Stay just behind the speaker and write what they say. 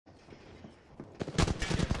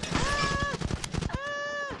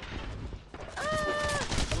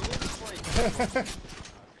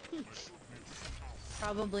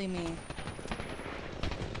Probably me.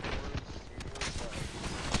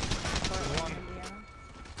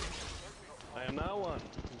 I am now one.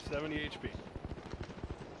 I'm 70 HP.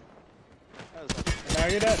 Now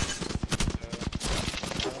you're dead.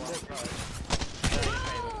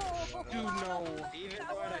 Dude, no.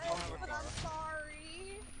 I'm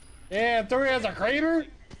sorry. Yeah, Tori has a crater?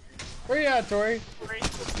 Where you at, Tori? Tori,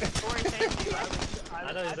 thank you.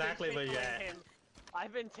 I know exactly where you're at.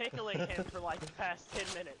 I've been tickling him for like the past 10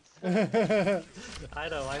 minutes. I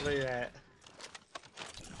know right where you're at.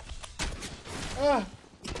 Oh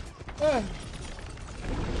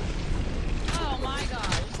my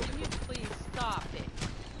gosh, can you please stop it?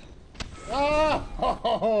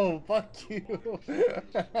 Oh, fuck you.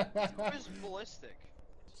 Where's ballistic?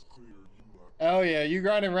 Oh yeah, you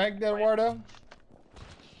grinding rank then, Wardo?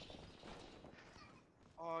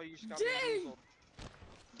 Oh, you just got Dang! me.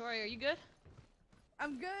 Tori, are you good?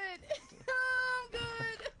 I'm good. I'm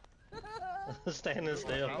good. Standing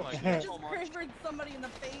still. I just cravered somebody in the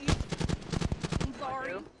face. I'm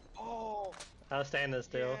sorry. Oh. I was standing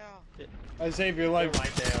still. Yeah. I saved your life. You're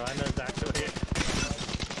right there. I know exactly where you're at.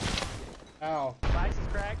 Ow. Lax is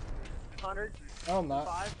cracked. 100. No, I'm not.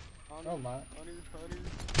 5. No, I'm not. 100.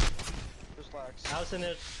 Just Lax. I was in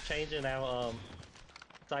there changing our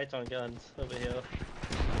sights on guns over here.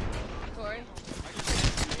 Tori?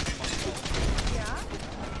 Yeah?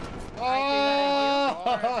 I do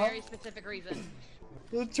that for a very specific reason.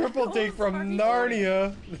 The triple take from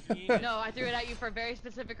Narnia. No, I threw it at you for a very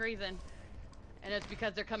specific reason. And it's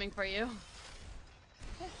because they're coming for you.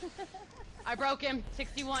 I broke him.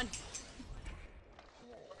 61.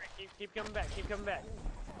 Keep coming back. Keep coming back.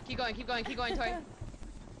 Keep going, Tori.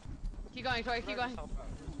 Keep going, Tori, keep going.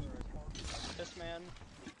 Piss man.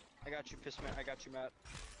 I got you, piss man. I got you, Matt.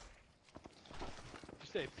 You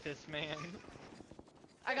say piss man?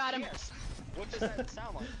 I got him. Yes. What does that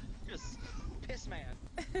sound like? Just piss man.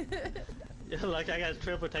 Yeah, like I got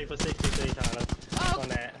triple take for 63 Tyler. Oh, On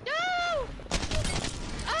that. No!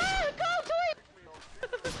 Ah, go, Tori!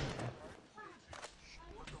 Does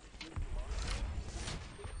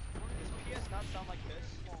PS not sound like piss?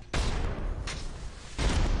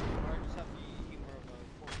 Or I just have the humor of a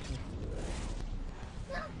 14.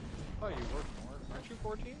 Oh, you work more. Aren't you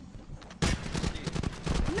 14?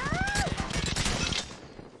 No!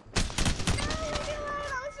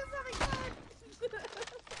 I was just having fun.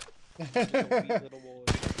 Little boy.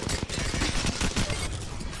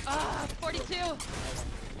 Ah, 42.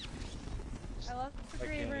 I love the I can't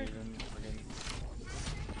craver. even friggin'.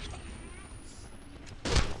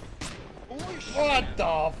 Holy shit! What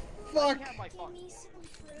the fuck? I have my phone.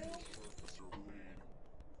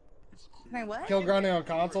 My what? Kill grinding on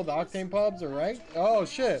console, the Octane pubs are right? Oh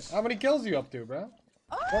shit. How many kills you up to, bro?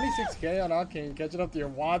 26k on Octane, catching up to your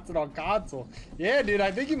Watson on console. Yeah, dude, I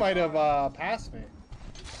think you might have passed me.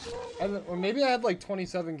 Or maybe I had like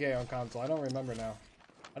 27k on console. I don't remember now.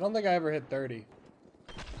 I don't think I ever hit 30.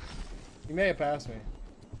 You may have passed me.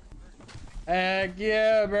 Heck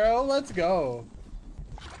yeah, bro. Let's go.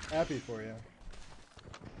 Happy for you.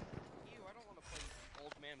 Ew, I don't want to play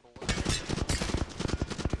old man ballistic.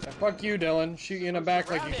 Yeah, fuck you, Dylan. Shoot you in the back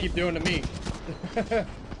like you keep doing to me. How do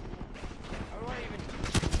I even...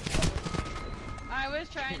 I was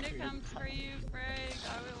trying to come for you, Frank.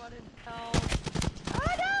 I wanted help.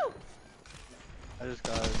 Oh no! I just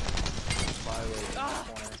got violated in the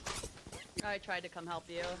corner. I tried to come help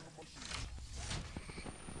you. I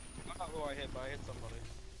don't know who I hit, but I hit somebody.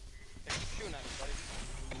 Hey, shooting at me, buddy.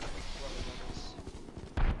 Whoever that is.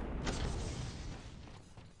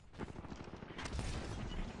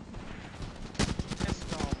 Yes,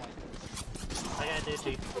 no, like this. I got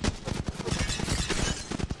ditchy.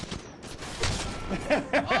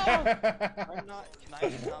 I'm not. Can I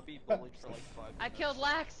just not be bullied for like 5 minutes? I killed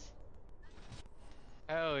Lax.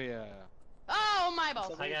 Hell yeah. Oh, my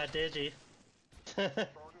balls. I got digi. Is that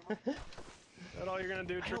all you're gonna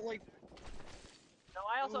do? I don't like. No,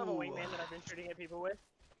 I also have a wingman that I've been shooting at people with.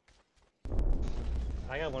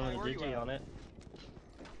 I got one with a Where you digi at? on it.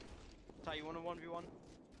 Ty, you want a 1v1?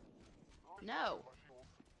 No.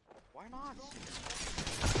 Why not?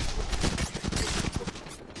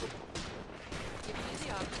 Giving you the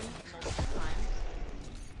option multiple times.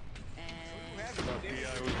 And I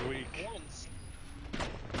was weak. Once.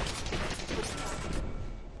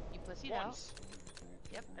 you pussied out. Once.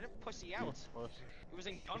 Yep. I didn't pussy out. It was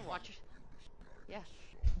in gun Watch your... Yeah.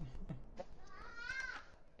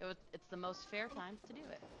 It's the most fair time to do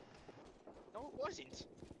it. No, it wasn't.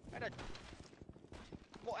 I had a...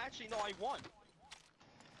 Well, actually, no, I won.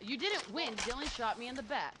 You didn't win. Dylan shot me in the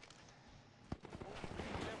back.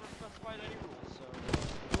 You never specified any rules, so.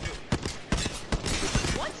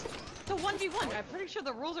 What? It's a 1v1. I'm pretty sure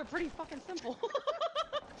the rules are pretty fucking simple.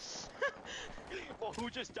 Well, who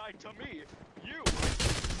just died to me? You!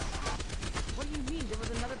 What do you mean? There was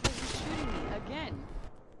another person shooting me again.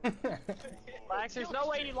 Lax, there's no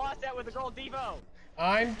way you lost that with the girl Devo.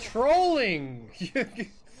 I'm trolling.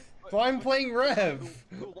 So I'm playing Rev.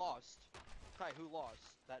 Who lost? Kai, who lost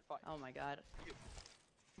that fight? Oh my god.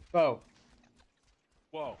 Bo.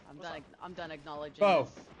 Whoa. I'm done acknowledging Bo.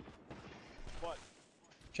 this. What?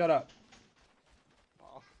 Shut up.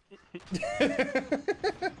 Oh.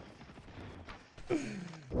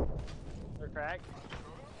 They're cracked.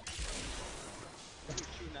 Who's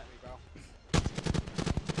shooting at me, bro?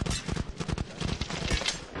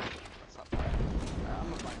 That's not bad. I'm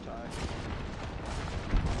gonna find Ty.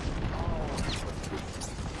 Oh. I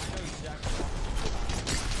know exactly what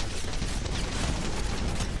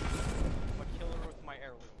I'm a killer with my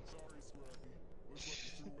heirloom.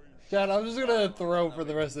 Chad, I'm just gonna throw for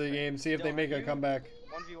the rest of the game, see if they make a comeback.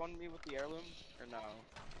 1v1 me with the heirloom? Or no?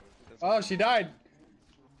 Oh, she died.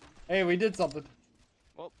 Hey, we did something.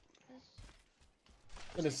 Well.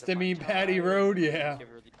 In a Stimmy Patty Road, yeah. Give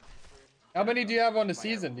her the... How many do you have on the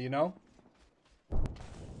season, do you know?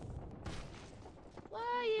 Why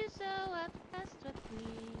are you so obsessed with me?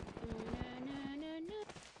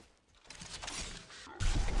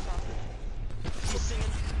 He's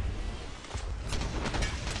singing.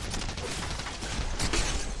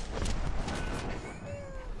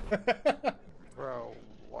 Bro,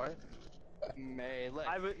 what?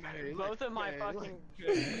 Melee. Both of my fucking.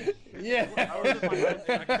 Yeah. I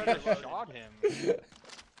could have shot him.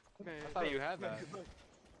 I thought you had that.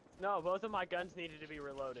 No, both of my guns needed to be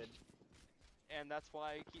reloaded. And that's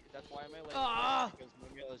why I melee. Ah! Because my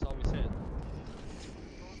melee is always hit.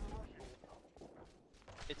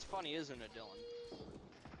 It's funny, isn't it, Dylan?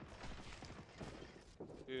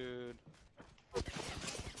 Dude.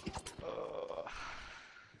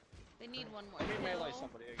 They need one more. Let me melee kill.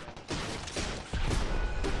 somebody again.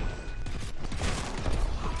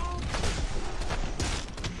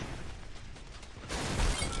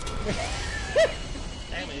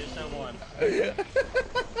 Damn it, you're so one.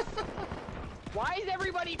 Why is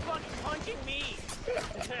everybody fucking punching me?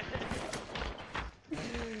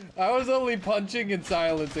 I was only punching and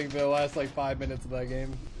silencing for the last like 5 minutes of that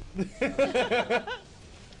game.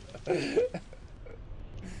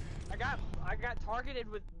 I got targeted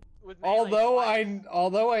with melee although twice.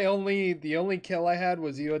 the only kill I had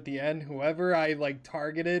was you at the end. Whoever I like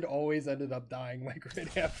targeted always ended up dying like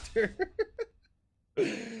right after.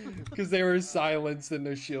 Because they were silenced and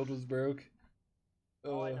their shield was broke.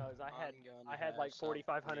 All I know is I had like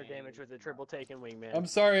 4,500 damage with a triple taken wingman. I'm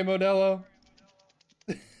sorry, Modelo.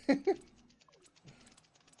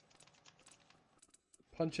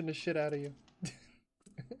 Punching the shit out of you.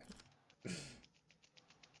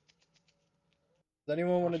 Does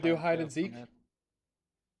anyone want to do hide and seek?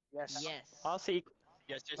 Yes. Yes. I'll seek.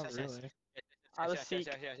 Yes. I was seek.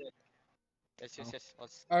 Yes.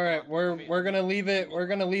 Let's. All right, we're gonna leave it. We're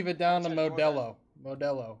gonna leave it down to Modelo.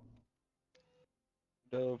 Modelo.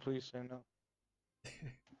 No, please say no.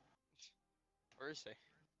 Where is he?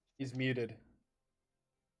 He's muted.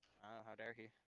 Oh, how dare he?